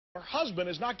Her husband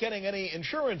is not getting any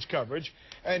insurance coverage,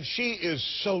 and she is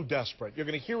so desperate. You're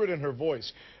going to hear it in her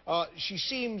voice. She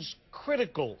seems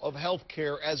critical of health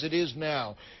care as it is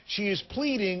now. She is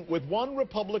pleading with one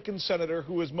Republican senator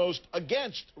who is most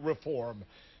against reform.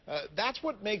 That's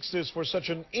what makes this for such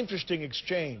an interesting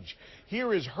exchange.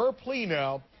 Here is her plea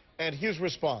now, and his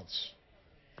response.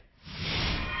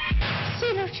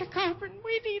 Senator Coburn,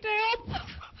 we need help.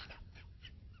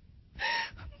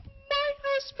 My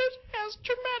husband has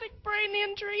traumatic brain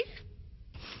injury.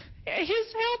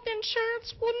 His health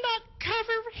insurance will not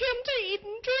cover him to eat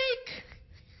and drink.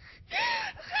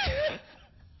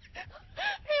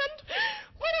 And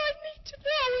what I need to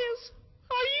know is,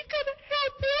 are you going to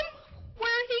help him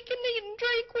where he can eat and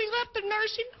drink? We left the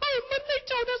nursing home and they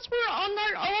told us we're on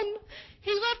our own.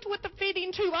 He left with the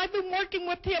feeding tube. I've been working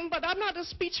with him, but I'm not a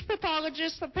speech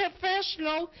pathologist, a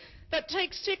professional that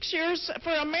takes 6 years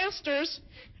for a master's.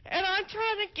 And I'm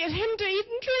trying to get him to eat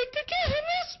and drink again, and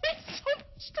this means so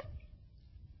much to me.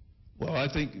 Well, I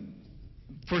think,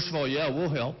 first of all, yeah, we'll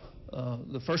help.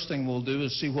 The first thing we'll do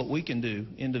is see what we can do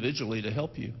individually to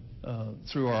help you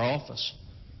through our office.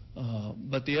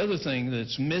 But the other thing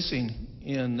that's missing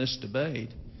in this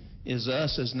debate is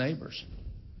us as neighbors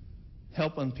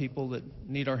helping people that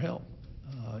need our help.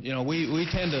 You know, we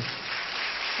tend to...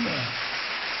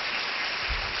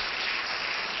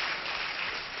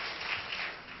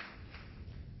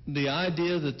 The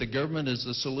idea that the government is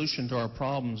the solution to our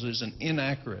problems is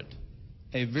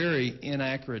a very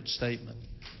inaccurate statement.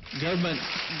 Government...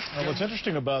 Now, what's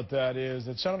interesting about that is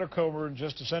that Senator Coburn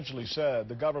just essentially said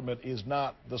the government is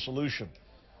not the solution.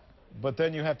 But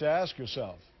then you have to ask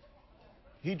yourself,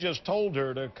 he just told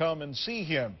her to come and see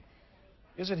him.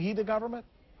 Isn't he the government?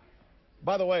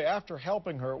 By the way, after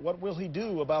helping her, what will he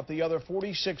do about the other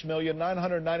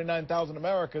 46,999,000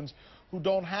 Americans who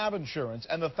don't have insurance,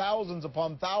 and the thousands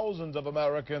upon thousands of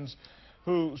Americans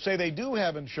who say they do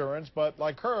have insurance, but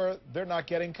like her, they're not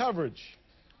getting coverage?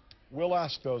 We'll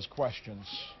ask those questions,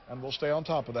 and we'll stay on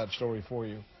top of that story for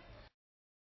you.